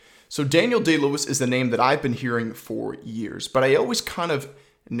So Daniel Day-Lewis is the name that I've been hearing for years, but I always kind of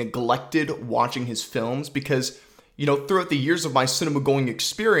neglected watching his films because, throughout the years of my cinema going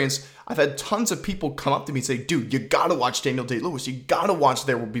experience, I've had tons of people come up to me and say, dude, you gotta watch Daniel Day-Lewis. You gotta watch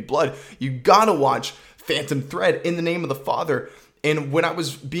There Will Be Blood. You gotta watch Phantom Thread, In the Name of the Father. And when I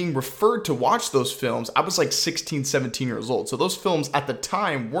was being referred to watch those films, I was like 16, 17 years old. So those films at the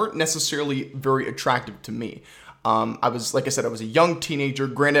time weren't necessarily very attractive to me. I was a young teenager.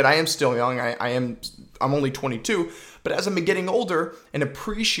 Granted, I am still young. I'm only 22. But as I've been getting older and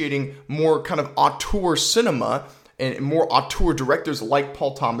appreciating more kind of auteur cinema and more auteur directors like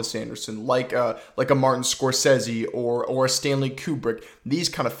Paul Thomas Anderson, like a Martin Scorsese or a Stanley Kubrick, these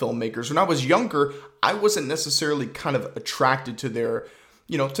kind of filmmakers. When I was younger, I wasn't necessarily kind of attracted to their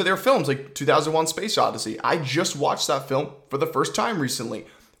films, like 2001: Space Odyssey. I just watched that film for the first time recently.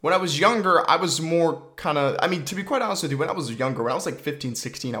 When I was younger, I was more to be quite honest with you, when I was younger, when I was like 15,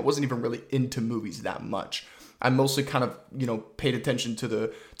 16, I wasn't even really into movies that much. I mostly kind of, paid attention to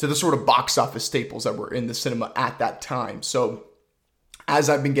the sort of box office staples that were in the cinema at that time. So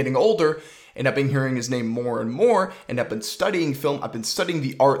as I've been getting older and I've been hearing his name more and more, and I've been studying film, I've been studying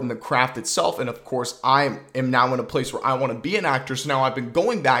the art and the craft itself. And of course, I am now in a place where I want to be an actor. So now I've been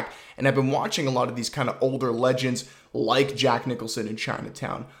going back and I've been watching a lot of these kind of older legends like Jack Nicholson in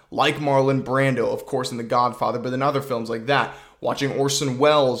Chinatown, like Marlon Brando, of course, in The Godfather, but then other films like that. Watching Orson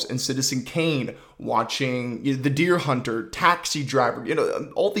Welles in Citizen Kane, watching The Deer Hunter, Taxi Driver,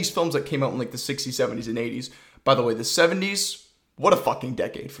 all these films that came out in like the 60s, 70s, and 80s. By the way, the 70s, what a fucking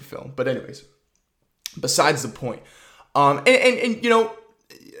decade for film. But anyways, besides the point. Daniel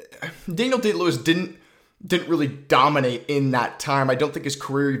Day-Lewis didn't really dominate in that time. I don't think his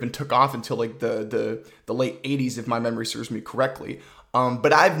career even took off until like the late 80s, if my memory serves me correctly.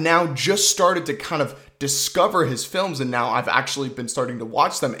 But I've now just started to kind of discover his films, and now I've actually been starting to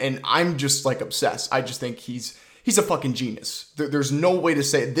watch them, and I'm just like obsessed. I just think he's a fucking genius. There's no way to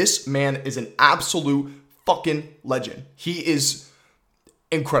say it. This man is an absolute fucking legend. He is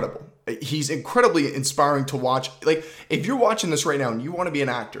incredible. He's incredibly inspiring to watch. Like, if you're watching this right now and you want to be an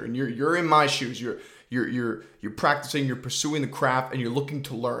actor, and you're in my shoes, you're practicing, you're pursuing the craft, and you're looking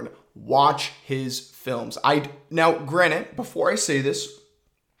to learn, watch his films. Now, granted, before I say this,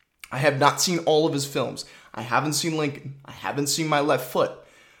 I have not seen all of his films. I haven't seen Lincoln. I haven't seen My Left Foot.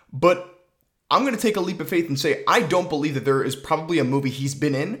 But I'm going to take a leap of faith and say I don't believe that there is probably a movie he's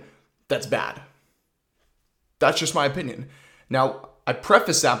been in that's bad. That's just my opinion. Now, I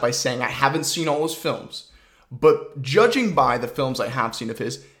preface that by saying I haven't seen all his films. But judging by the films I have seen of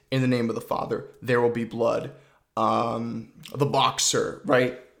his, In the Name of the Father, There Will Be Blood, The Boxer,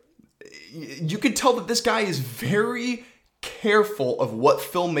 right? You can tell that this guy is very careful of what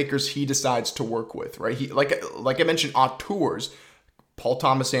filmmakers he decides to work with, right? He, like I mentioned, auteurs, Paul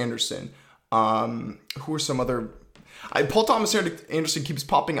Thomas Anderson, who are some other... Paul Thomas Anderson keeps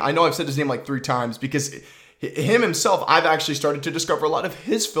popping... I know I've said his name like 3 times because him himself, I've actually started to discover a lot of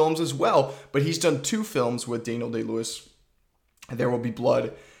his films as well, but he's done 2 films with Daniel Day-Lewis, There Will Be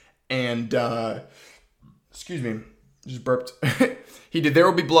Blood, and... excuse me, just burped. He did There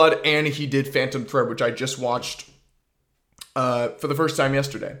Will Be Blood, and he did Phantom Thread, which I just watched for the first time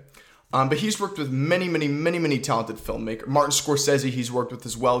yesterday. But he's worked with many, many, many, many talented filmmakers. Martin Scorsese he's worked with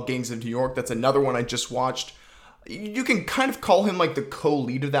as well, Gangs of New York. That's another one I just watched. You can kind of call him like the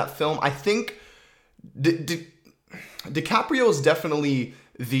co-lead of that film. I think DiCaprio is definitely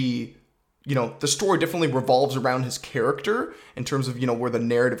the story definitely revolves around his character in terms of, where the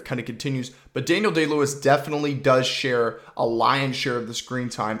narrative kind of continues. But Daniel Day-Lewis definitely does share a lion's share of the screen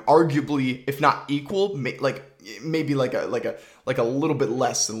time, arguably, if not equal, maybe like a little bit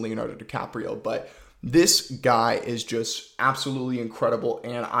less than Leonardo DiCaprio. But this guy is just absolutely incredible,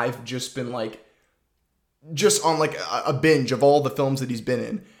 and I've just been just on a binge of all the films that he's been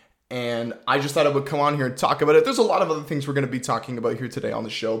in. And I just thought I would come on here and talk about it. There's a lot of other things we're going to be talking about here today on the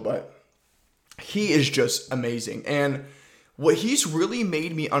show, but he is just amazing. And what he's really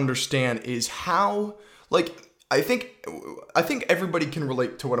made me understand is how, I think everybody can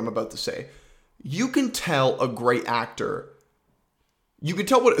relate to what I'm about to say. You can tell a great actor,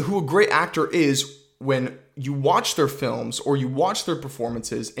 who a great actor is when you watch their films or you watch their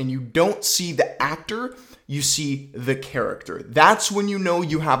performances and you don't see the actor, you see the character. That's when you know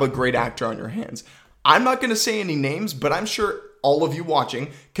you have a great actor on your hands. I'm not going to say any names, but I'm sure all of you watching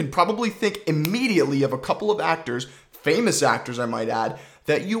can probably think immediately of a couple of actors, famous actors I might add,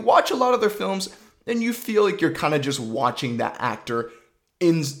 that you watch a lot of their films and you feel like you're kind of just watching that actor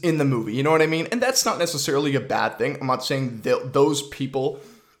in the movie. You know what I mean? And that's not necessarily a bad thing. I'm not saying that those people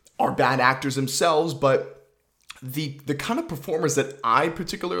are bad actors themselves, but the kind of performers that I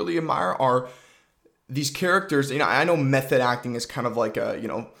particularly admire are these characters. I know method acting is kind of like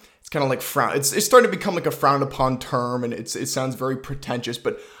it's kind of like it's starting to become like a frowned upon term, and it sounds very pretentious,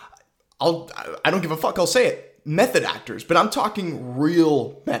 but I don't give a fuck. I'll say it. Method actors, but I'm talking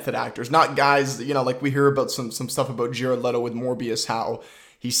real method actors, not guys, like we hear about some stuff about Jared Leto with Morbius, how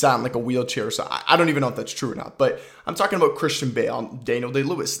he sat in like a wheelchair. So I don't even know if that's true or not, but I'm talking about Christian Bale, Daniel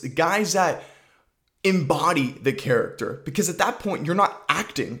Day-Lewis, the guys that embody the character, because at that point you're not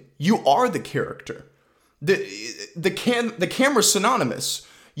acting, you are the character. The camera's synonymous.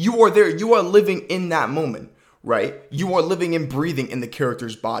 You are there, you are living in that moment. Right? You are living and breathing in the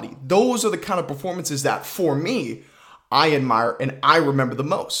character's body. Those are the kind of performances that, for me, I admire and I remember the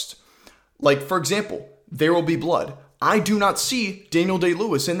most. Like, for example, There Will Be Blood. I do not see Daniel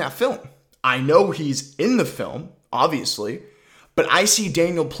Day-Lewis in that film. I know he's in the film, obviously, but I see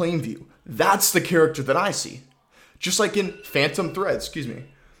Daniel Plainview. That's the character that I see. Just like in Phantom Thread,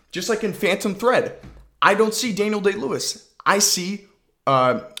 I don't see Daniel Day-Lewis. I see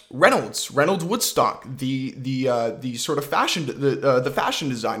Reynolds Woodstock, the sort of the fashion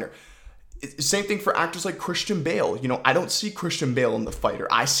designer. Same thing for actors like Christian Bale. I don't see Christian Bale in The Fighter.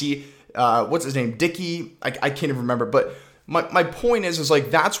 I see what's his name, Dickie. I can't even remember. But my point is like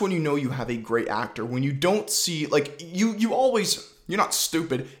that's when you have a great actor. When you don't see like you're not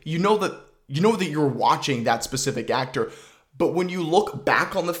stupid. You know that you're watching that specific actor. But when you look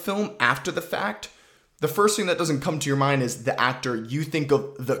back on the film after the fact, the first thing that doesn't come to your mind is the actor. You think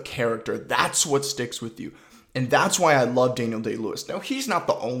of the character. That's what sticks with you. And that's why I love Daniel Day-Lewis. Now, he's not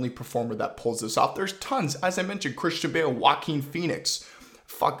the only performer that pulls this off. There's tons. As I mentioned, Christian Bale, Joaquin Phoenix.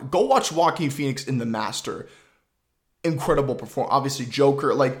 Go watch Joaquin Phoenix in The Master. Incredible performance. Obviously,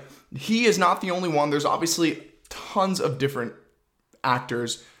 Joker. Like, he is not the only one. There's obviously tons of different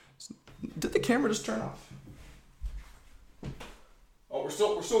actors. Did the camera just turn off? Oh, we're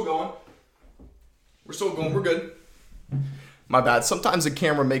still going. We're still going. We're good. My bad. Sometimes the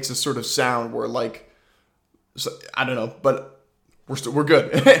camera makes a sort of sound where like, I don't know, but we're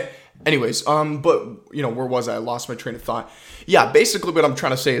good. Anyways, but where was I? I lost my train of thought. Yeah, basically what I'm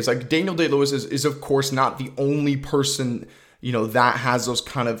trying to say is like Daniel Day-Lewis is of course not the only person, that has those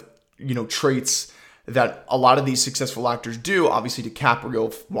kind of, traits that a lot of these successful actors do. Obviously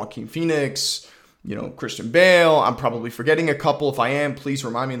DiCaprio, Joaquin Phoenix, Christian Bale. I'm probably forgetting a couple. If I am, please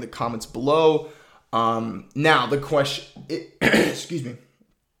remind me in the comments below. Now the question, excuse me,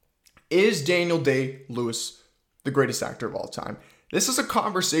 is Daniel Day-Lewis the greatest actor of all time? This is a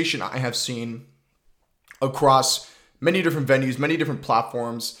conversation I have seen across many different venues, many different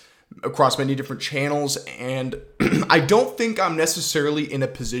platforms, across many different channels, and I don't think I'm necessarily in a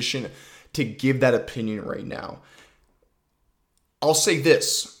position to give that opinion right now. I'll say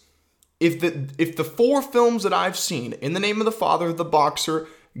this. If the four films that I've seen, In the Name of the Father, The Boxer,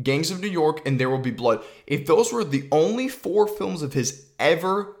 Gangs of New York, and There Will Be Blood, if those were the only four films of his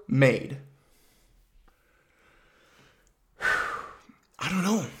ever made, I don't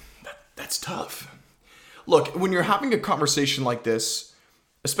know. That's tough. Look, when you're having a conversation like this,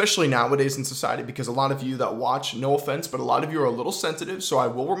 especially nowadays in society, because a lot of you that watch, no offense, but a lot of you are a little sensitive, so I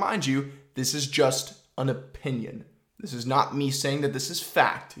will remind you, this is just an opinion. This is not me saying that this is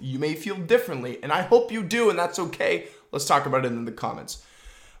fact. You may feel differently, and I hope you do, and that's okay. Let's talk about it in the comments.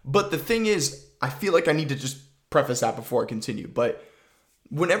 But the thing is, I feel like I need to just preface that before I continue. But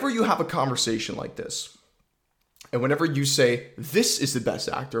whenever you have a conversation like this, and whenever you say, this is the best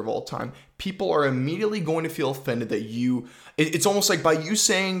actor of all time, people are immediately going to feel offended that it's almost like by you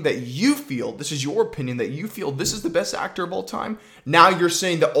saying that you feel, this is your opinion, that you feel this is the best actor of all time, now you're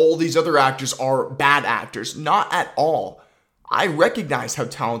saying that all these other actors are bad actors. Not at all. I recognize how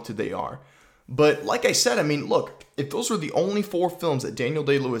talented they are. But like I said, I mean, look, if those were the only four films that Daniel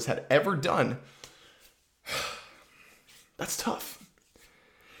Day-Lewis had ever done, that's tough.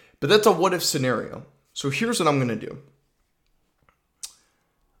 But that's a what-if scenario. So here's what I'm going to do.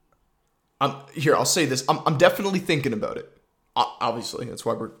 I'll say this. I'm definitely thinking about it. Obviously, that's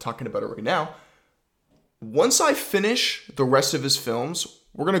why we're talking about it right now. Once I finish the rest of his films,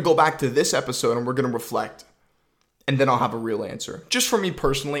 we're going to go back to this episode and we're going to reflect. And then I'll have a real answer. Just for me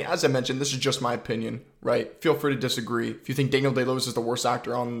personally, as I mentioned, this is just my opinion, right? Feel free to disagree. If you think Daniel Day-Lewis is the worst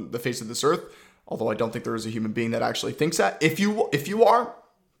actor on the face of this earth, although I don't think there is a human being that actually thinks that. If you are,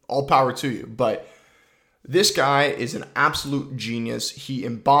 all power to you. But this guy is an absolute genius. He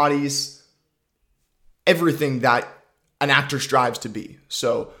embodies everything that an actor strives to be.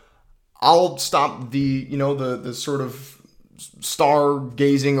 So I'll stop the sort of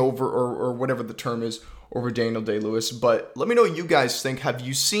star-gazing over, or whatever the term is, over Daniel Day-Lewis. But let me know what you guys think. Have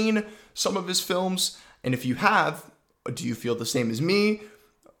you seen some of his films? And if you have, do you feel the same as me?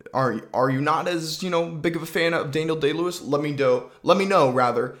 Are you not as, big of a fan of Daniel Day-Lewis? Let me know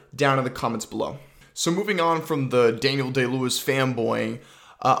rather down in the comments below. So moving on from the Daniel Day-Lewis fanboying,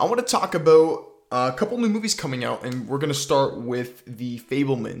 I want to talk about a couple new movies coming out, and we're going to start with The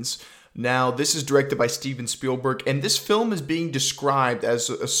Fabelmans. Now, this is directed by Steven Spielberg, and this film is being described as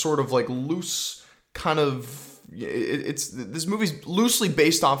a sort of like loose kind of... This movie's loosely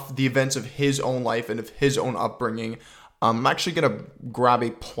based off the events of his own life and of his own upbringing. I'm actually going to grab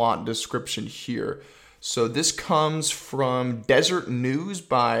a plot description here. So this comes from Desert News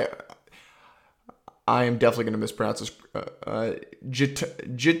by... I am definitely going to mispronounce this.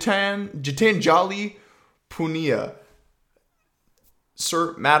 Gitanjali Punia.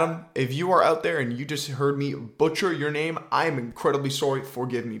 Sir, madam, if you are out there and you just heard me butcher your name, I am incredibly sorry.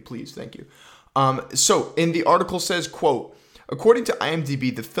 Forgive me, please. Thank you. So in the article says, quote, according to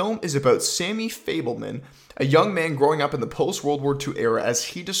IMDb, the film is about Sammy Fabelman, a young man growing up in the post-World War II era, as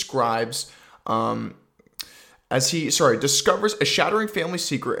he describes, discovers a shattering family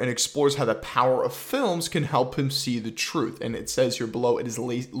secret and explores how the power of films can help him see the truth. And it says here below, it is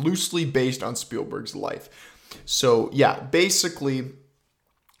loosely based on Spielberg's life. So yeah, basically,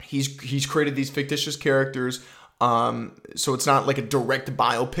 he's created these fictitious characters. So it's not like a direct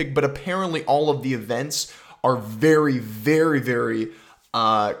biopic, but apparently all of the events are very, very, very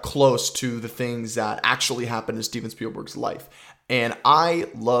close to the things that actually happened in Steven Spielberg's life. And I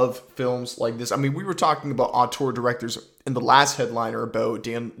love films like this. I mean, we were talking about auteur directors in the last headliner about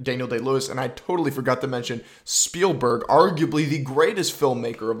Daniel Day-Lewis, and I totally forgot to mention Spielberg, arguably the greatest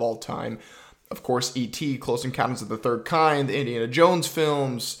filmmaker of all time. Of course, E.T., Close Encounters of the Third Kind, the Indiana Jones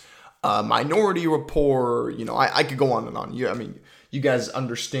films, Minority Report, I could go on and on. You guys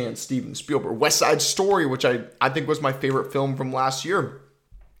understand Steven Spielberg. West Side Story, which I think was my favorite film from last year.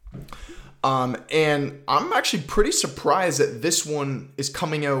 And I'm actually pretty surprised that this one is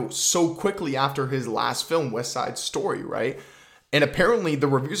coming out so quickly after his last film, West Side Story, right? And apparently the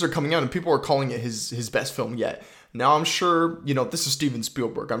reviews are coming out and people are calling it his best film yet. Now, I'm sure, this is Steven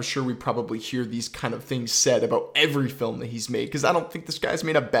Spielberg. I'm sure we probably hear these kind of things said about every film that he's made, because I don't think this guy's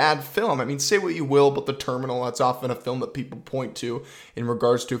made a bad film. I mean, say what you will, but The Terminal, that's often a film that people point to in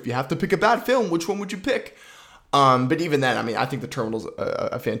regards to if you have to pick a bad film, which one would you pick? But even then, I think The Terminal's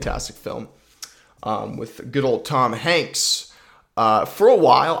a fantastic film with good old Tom Hanks. For a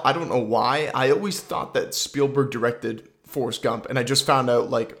while, I don't know why, I always thought that Spielberg directed Forrest Gump, and I just found out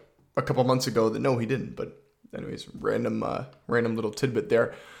like a couple months ago that no, he didn't, but anyways, random little tidbit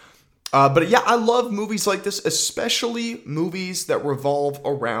there. But yeah, I love movies like this, especially movies that revolve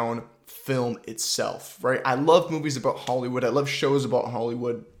around film itself, right? I love movies about Hollywood. I love shows about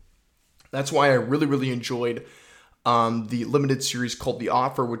Hollywood. That's why I really, really enjoyed the limited series called The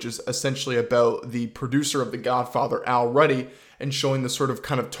Offer, which is essentially about the producer of The Godfather, Al Ruddy, and showing the sort of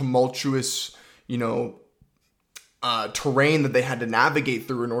kind of tumultuous, terrain that they had to navigate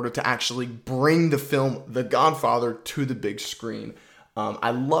through in order to actually bring the film The Godfather to the big screen. I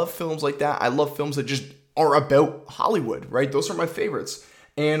love films like that. I love films that just are about Hollywood, right? Those are my favorites.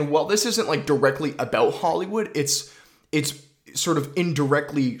 And while this isn't like directly about Hollywood, it's sort of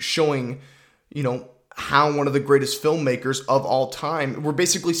indirectly showing, how one of the greatest filmmakers of all time, we're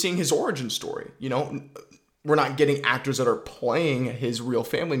basically seeing his origin story, We're not getting actors that are playing his real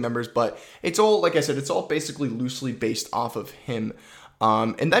family members, but it's all, like I said, it's all basically loosely based off of him.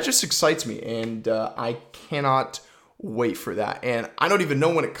 And that just excites me, and I cannot wait for that. And I don't even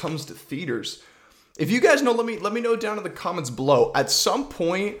know when it comes to theaters. If you guys know, let me know down in the comments below. At some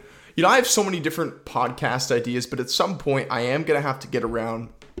point, I have so many different podcast ideas, but at some point I am going to have to get around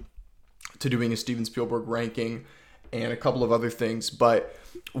to doing a Steven Spielberg ranking and a couple of other things. But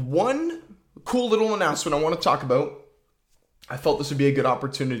one cool little announcement I want to talk about. I felt this would be a good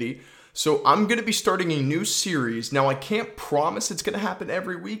opportunity. So I'm going to be starting a new series. Now, I can't promise it's going to happen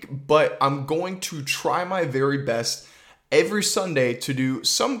every week, but I'm going to try my very best every Sunday to do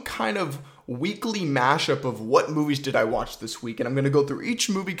some kind of weekly mashup of what movies did I watch this week. And I'm going to go through each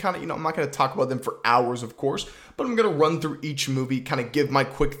movie kind of, I'm not going to talk about them for hours, of course, but I'm going to run through each movie, kind of give my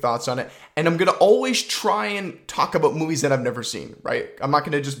quick thoughts on it. And I'm going to always try and talk about movies that I've never seen, right? I'm not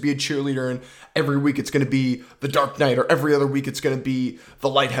going to just be a cheerleader and every week it's going to be The Dark Knight, or every other week it's going to be The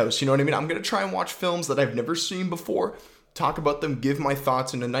Lighthouse. You know what I mean? I'm going to try and watch films that I've never seen before, talk about them, give my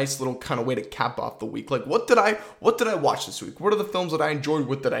thoughts in a nice little kind of way to cap off the week. Like, what did I watch this week? What are the films that I enjoyed?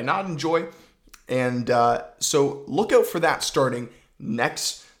 What did I not enjoy? And so look out for that starting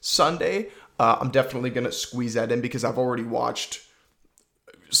next Sunday. I'm definitely going to squeeze that in because I've already watched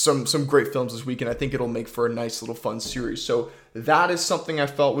some great films this week, and I think it'll make for a nice little fun series. So that is something I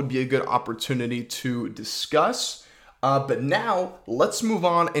felt would be a good opportunity to discuss. But now let's move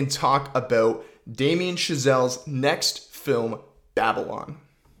on and talk about Damien Chazelle's next film, Babylon.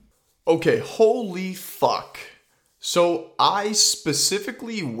 Okay, holy fuck. So I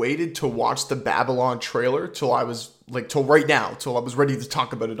specifically waited to watch the Babylon trailer till I was till right now, till I was ready to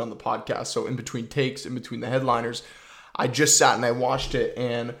talk about it on the podcast. So in between takes, in between the headliners, I just sat and I watched it,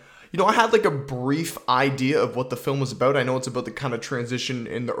 and I had like a brief idea of what the film was about. I know it's about the kind of transition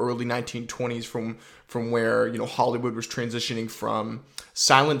in the early 1920s from where, Hollywood was transitioning from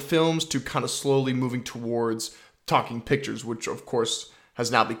silent films to kind of slowly moving towards talking pictures, which of course has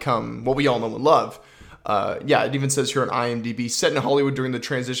now become what we all know and love. It even says here on IMDb, set in Hollywood during the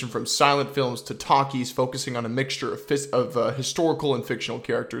transition from silent films to talkies, focusing on a mixture of historical and fictional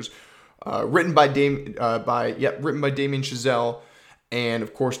characters. Written by Damien Chazelle, and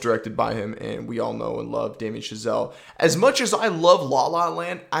of course directed by him, and we all know and love Damien Chazelle. As much as I love La La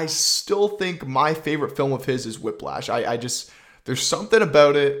Land, I still think my favorite film of his is Whiplash. I just there's something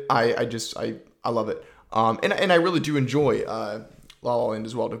about it. I love it. And I really do enjoy La La Land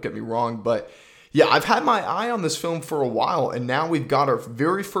as well. Don't get me wrong, but yeah, I've had my eye on this film for a while, and now we've got our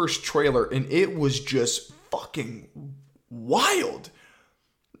very first trailer, and it was just fucking wild.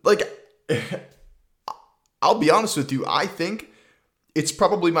 I'll be honest with you, I think it's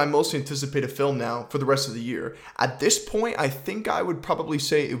probably my most anticipated film now for the rest of the year. At this point, I think I would probably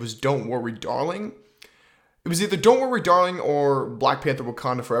say it was Don't Worry, Darling. It was either Don't Worry, Darling or Black Panther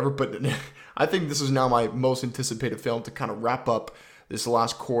Wakanda Forever, but I think this is now my most anticipated film to kind of wrap up this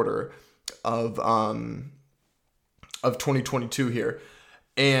last quarter of 2022 here.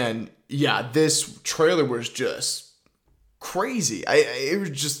 And yeah, this trailer was just crazy.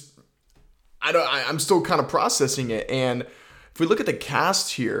 I'm still kind of processing it. And if we look at the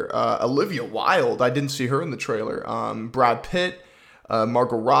cast here, Olivia Wilde, I didn't see her in the trailer. Brad Pitt,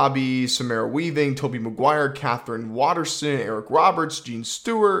 Margot Robbie, Samara Weaving, Tobey Maguire, Catherine Watterson, Eric Roberts, Gene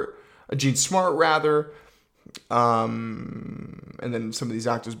Smart, and then some of these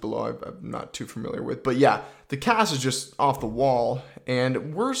actors below I'm not too familiar with. But yeah, the cast is just off the wall.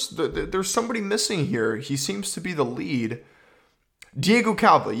 And there's somebody missing here. He seems to be the lead. Diego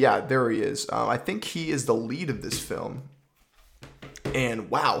Calva, yeah, there he is. I think he is the lead of this film. And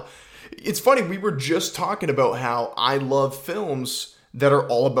wow, it's funny, we were just talking about how I love films that are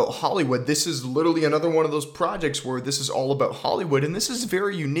all about Hollywood. This is literally another one of those projects where this is all about Hollywood, and this is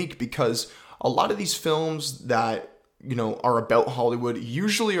very unique because a lot of these films that, are about Hollywood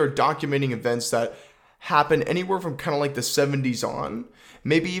usually are documenting events that happen anywhere from kind of like the 70s on,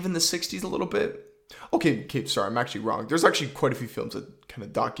 maybe even the 60s a little bit. Okay, sorry, I'm actually wrong. There's actually quite a few films that kind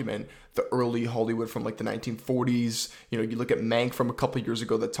of document the early Hollywood from like the 1940s. You look at Mank from a couple of years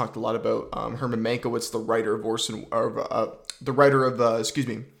ago that talked a lot about Herman Mankiewicz, the writer of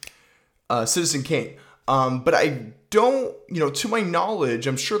Citizen Kane. But I don't, to my knowledge,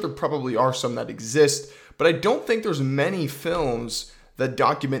 I'm sure there probably are some that exist, but I don't think there's many films that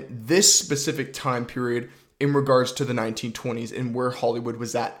document this specific time period in regards to the 1920s and where Hollywood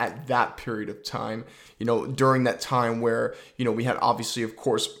was at that period of time, during that time where, we had obviously, of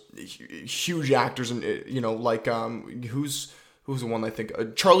course, huge actors and, like, who's the one I think,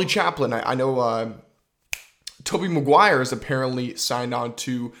 Charlie Chaplin. I know Tobey Maguire is apparently signed on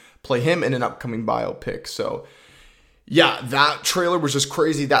to play him in an upcoming biopic. So yeah, that trailer was just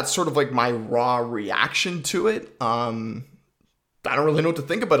crazy. That's sort of like my raw reaction to it. I don't really know what to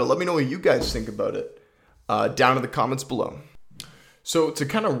think about it. Let me know what you guys think about it. Down in the comments below. So to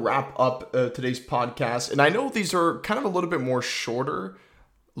kind of wrap up today's podcast, and I know these are kind of a little bit more short,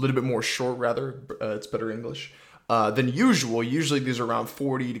 it's better English, than usual. Usually these are around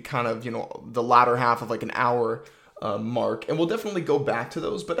 40 to kind of, the latter half of like an hour mark. And we'll definitely go back to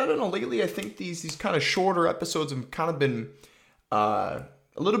those. But I don't know, lately I think these kind of shorter episodes have kind of been a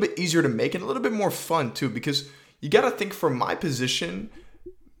little bit easier to make and a little bit more fun too, because you got to think from my position.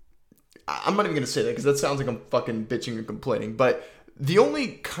 I'm not even going to say that because that sounds like I'm fucking bitching and complaining. But the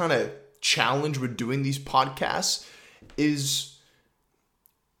only kind of challenge with doing these podcasts is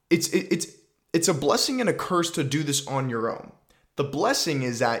it's a blessing and a curse to do this on your own. The blessing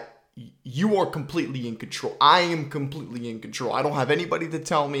is that you are completely in control. I am completely in control. I don't have anybody to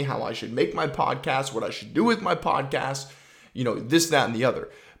tell me how I should make my podcast, what I should do with my podcast, this, that, and the other.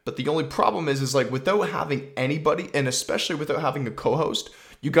 But the only problem is like without having anybody, and especially without having a co-host,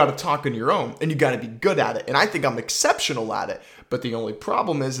 you got to talk on your own and you got to be good at it. And I think I'm exceptional at it. But the only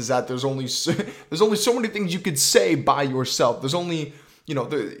problem is that there's only so many things you could say by yourself. There's only,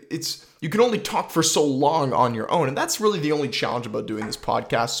 you can only talk for so long on your own. And that's really the only challenge about doing this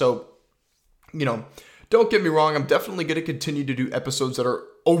podcast. So, don't get me wrong. I'm definitely going to continue to do episodes that are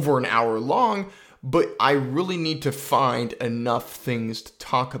over an hour long, but I really need to find enough things to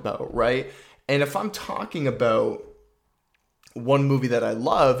talk about, right? And if I'm talking about one movie that I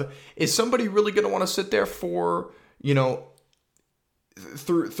love, is somebody really going to want to sit there for,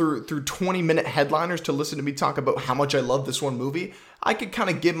 through 20-minute headliners to listen to me talk about how much I love this one movie? I could kind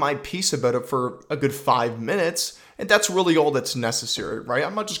of give my piece about it for a good 5 minutes, and that's really all that's necessary, right?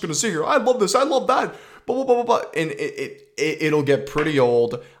 I'm not just going to sit here, I love this, I love that, blah, blah, blah, blah, blah, and it'll get pretty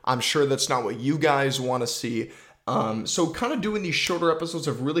old. I'm sure that's not what you guys want to see. So kind of doing these shorter episodes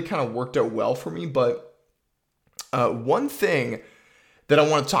have really kind of worked out well for me, but one thing that I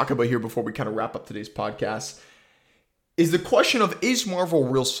want to talk about here before we kind of wrap up today's podcast is the question of, is Marvel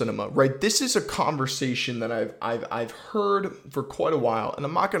real cinema, right? This is a conversation that I've heard for quite a while, and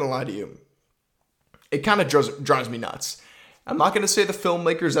I'm not going to lie to you. It kind of drives me nuts. I'm not going to say the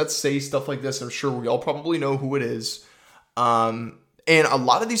filmmakers that say stuff like this. I'm sure we all probably know who it is. And a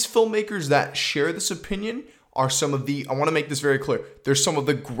lot of these filmmakers that share this opinion are some of the, I want to make this very clear, they're some of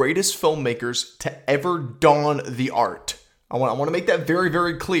the greatest filmmakers to ever don the art. I want to make that very,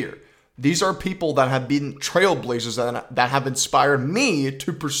 very clear. These are people that have been trailblazers that have inspired me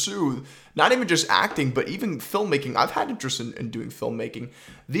to pursue not even just acting, but even filmmaking. I've had interest in doing filmmaking.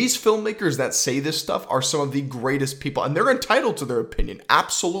 These filmmakers that say this stuff are some of the greatest people, and they're entitled to their opinion.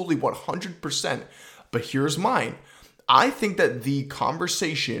 Absolutely, 100%. But here's mine. I think that the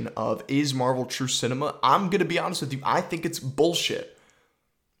conversation of, is Marvel true cinema? I'm going to be honest with you. I think it's bullshit.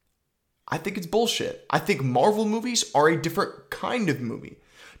 I think it's bullshit. I think Marvel movies are a different kind of movie.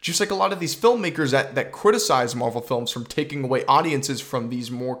 Just like a lot of these filmmakers that criticize Marvel films from taking away audiences from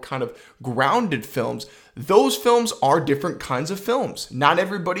these more kind of grounded films, those films are different kinds of films. Not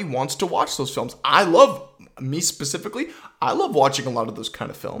everybody wants to watch those films. I love watching a lot of those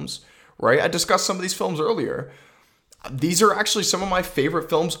kind of films, right? I discussed some of these films earlier. These are actually some of my favorite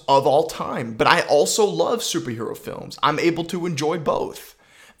films of all time, but I also love superhero films. I'm able to enjoy both.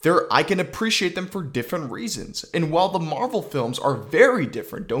 I can appreciate them for different reasons. And while the Marvel films are very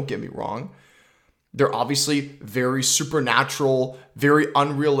different, don't get me wrong, they're obviously very supernatural, very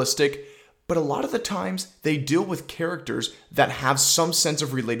unrealistic, but a lot of the times they deal with characters that have some sense of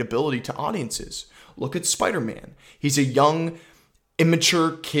relatability to audiences. Look at Spider-Man. He's a young,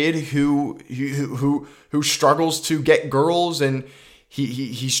 immature kid who struggles to get girls, and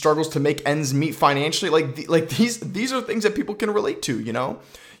he struggles to make ends meet financially. These are things that people can relate to,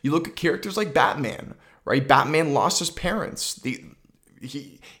 You look at characters like Batman, right? Batman lost his parents.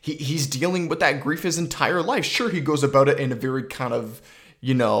 He's dealing with that grief his entire life. Sure, he goes about it in a very kind of,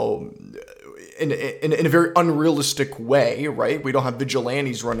 in a very unrealistic way, right? We don't have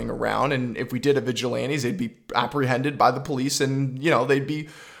vigilantes running around, and if we did have vigilantes, they'd be apprehended by the police, and they'd be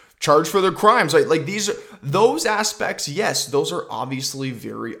charged for their crimes. Those aspects, yes, those are obviously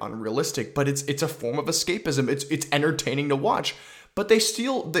very unrealistic, but it's a form of escapism. It's entertaining to watch. But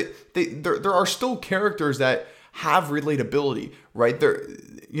there are still characters that have relatability, right? There's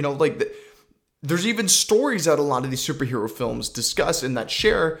even stories that a lot of these superhero films discuss and that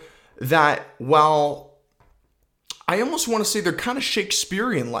share that, while I almost want to say they're kind of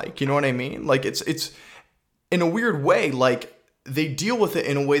Shakespearean-like, you know what I mean? It's in a weird way, they deal with it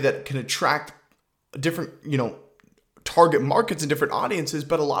in a way that can attract different, target markets and different audiences.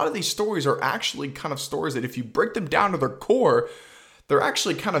 But a lot of these stories are actually kind of stories that, if you break them down to their core, they're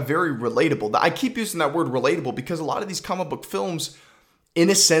actually kind of very relatable. I keep using that word relatable because a lot of these comic book films, in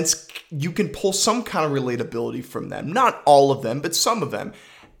a sense, you can pull some kind of relatability from them. Not all of them, but some of them.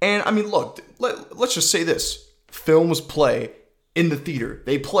 And I mean, look, let's just say this. Films play in the theater.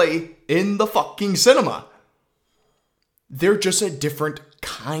 They play in the fucking cinema. They're just a different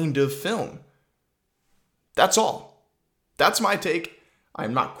kind of film. That's all. That's my take.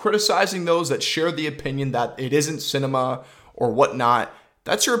 I'm not criticizing those that share the opinion that it isn't cinema or whatnot.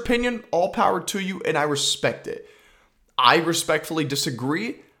 That's your opinion. All power to you, and I respect it. I respectfully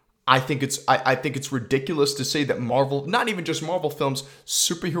disagree. I think it's ridiculous to say that Marvel, not even just Marvel films,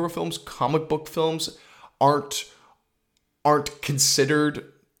 superhero films, comic book films aren't considered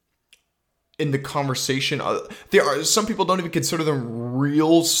in the conversation. Some people don't even consider them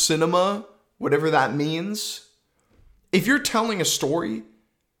real cinema, whatever that means. If you're telling a story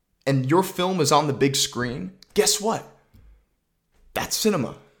and your film is on the big screen, guess what? That's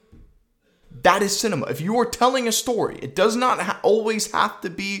cinema. That is cinema. If you are telling a story, it does not always have to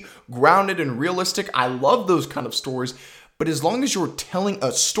be grounded and realistic. I love those kind of stories. But as long as you're telling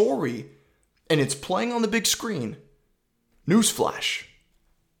a story and it's playing on the big screen, newsflash,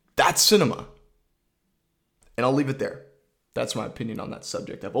 That's cinema. And I'll leave it there. That's my opinion on that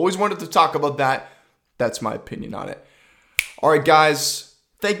subject. I've always wanted to talk about that. That's my opinion on it. All right, guys.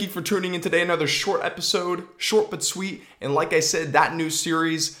 Thank you for tuning in today. Another short episode, short but sweet. And like I said, that new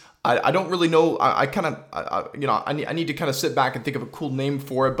series, I don't really know. I need to kind of sit back and think of a cool name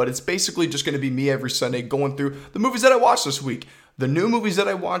for it. But it's basically just going to be me every Sunday going through the movies that I watched this week. The new movies that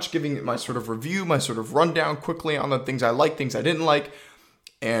I watched, giving it my sort of review, my sort of rundown quickly on the things I like, things I didn't like.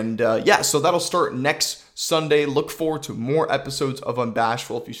 And so that'll start next Sunday. Look forward to more episodes of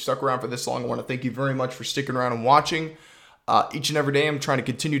Unbashful. If you stuck around for this long, I want to thank you very much for sticking around and watching. Each and every day, I'm trying to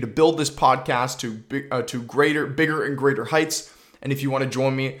continue to build this podcast to greater, bigger, and greater heights. And if you want to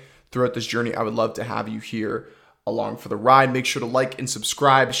join me throughout this journey, I would love to have you here along for the ride. Make sure to like and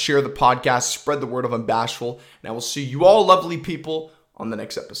subscribe, share the podcast, spread the word of Unbashful, and I will see you all lovely people on the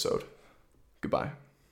next episode. Goodbye.